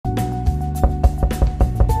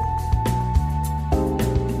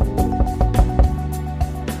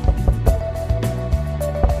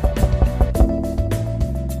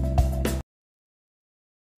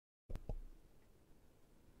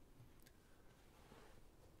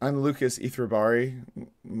I'm Lukas Eathrabari.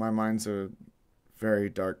 My mind's a very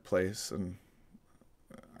dark place, and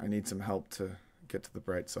I need some help to get to the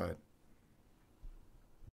bright side.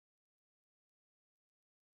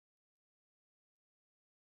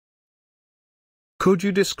 Could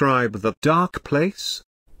you describe the dark place?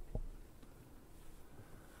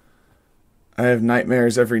 I have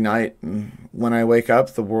nightmares every night, and when I wake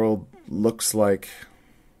up, the world looks like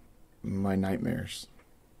my nightmares.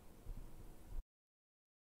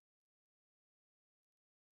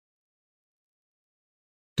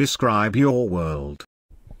 Describe your world.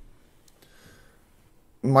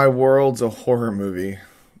 My world's a horror movie.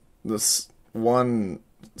 This one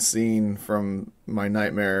scene from my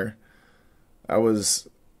nightmare, I was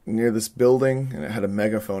near this building and it had a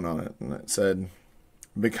megaphone on it, and it said,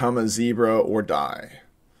 "Become a zebra or die."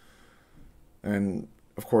 And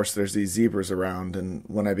of course there's these zebras around, and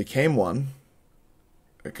when I became one,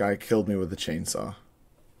 a guy killed me with a chainsaw.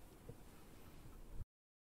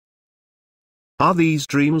 Are these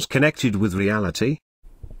dreams connected with reality?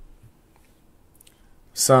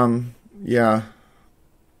 Some, yeah.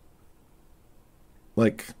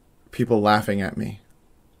 Like people laughing at me.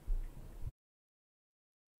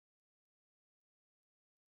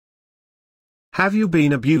 Have you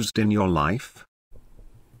been abused in your life?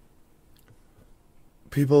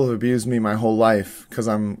 People have abused me my whole life because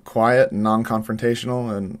I'm quiet and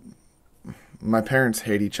non-confrontational, and my parents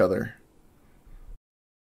hate each other.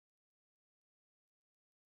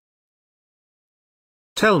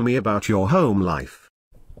 Tell me about your home life.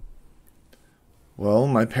 Well,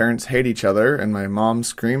 my parents hate each other, and my mom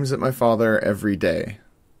screams at my father every day.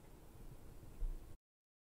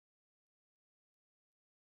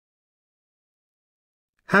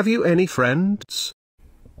 Have you any friends?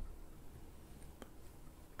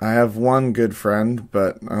 I have one good friend,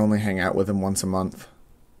 but I only hang out with him once a month.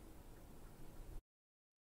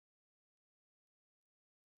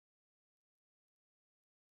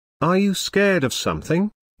 Are you scared of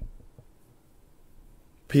something?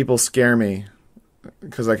 People scare me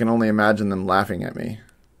because I can only imagine them laughing at me.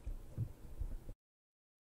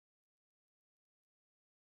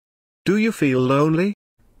 Do you feel lonely?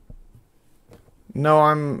 No,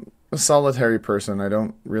 I'm a solitary person. I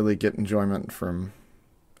don't really get enjoyment from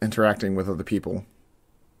interacting with other people.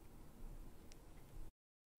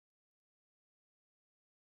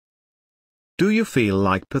 Do you feel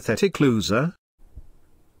like pathetic loser?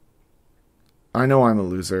 I know I'm a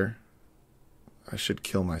loser. I should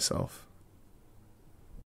kill myself.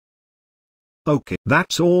 Okay,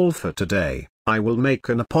 that's all for today. I will make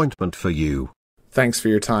an appointment for you. Thanks for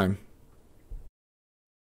your time.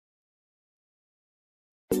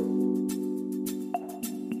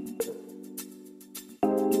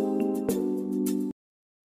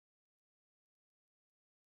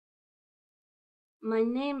 My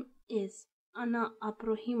name is Anna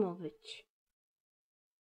Abrahimovich.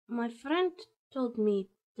 My friend told me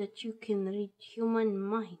that you can read human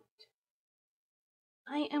mind.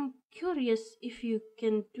 I am curious if you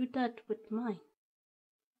can do that with mine.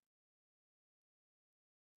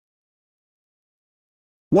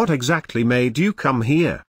 What exactly made you come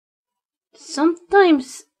here?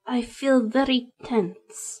 Sometimes I feel very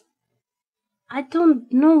tense. I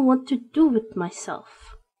don't know what to do with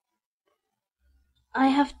myself. I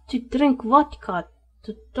have to drink vodka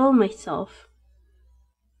to dull myself.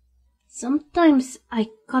 Sometimes I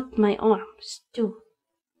cut my arms too.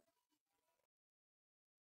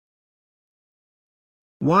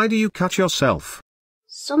 Why do you cut yourself?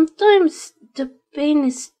 Sometimes the pain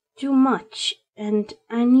is too much and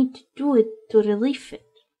I need to do it to relieve it.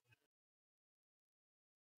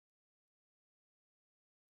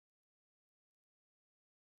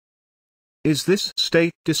 Is this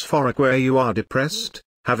state dysphoric where you are depressed,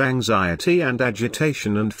 have anxiety and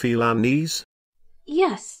agitation and feel unease?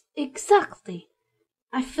 Yes, exactly.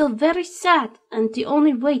 I feel very sad and the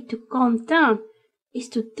only way to calm down is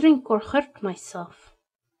to drink or hurt myself.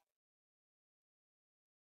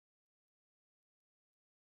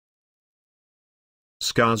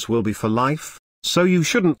 Scars will be for life, so you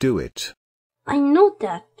shouldn't do it. I know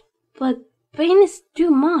that, but pain is too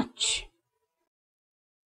much.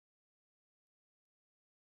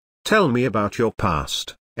 Tell me about your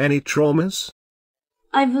past. Any traumas?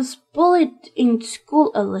 I was bullied in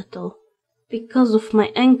school a little because of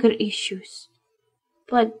my anger issues,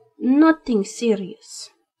 but nothing serious.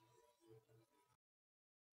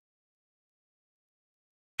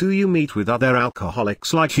 Do you meet with other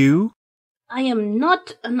alcoholics like you? I am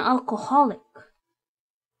not an alcoholic.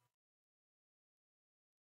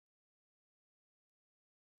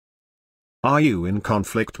 Are you in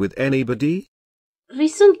conflict with anybody?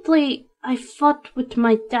 Recently, I fought with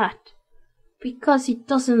my dad because he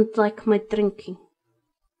doesn't like my drinking.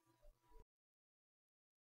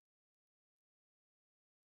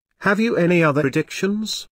 Have you any other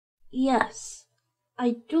addictions? Yes,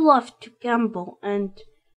 I do love to gamble, and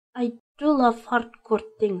I do love hardcore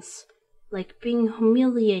things, like being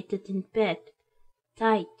humiliated in bed,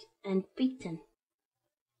 tied, and beaten.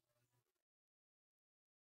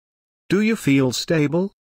 Do you feel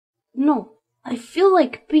stable? No, I feel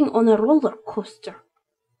like being on a roller coaster.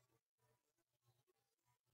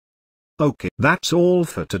 Okay, that's all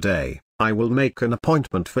for today. I will make an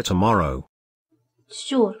appointment for tomorrow.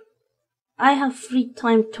 Sure, I have free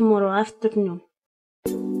time tomorrow afternoon.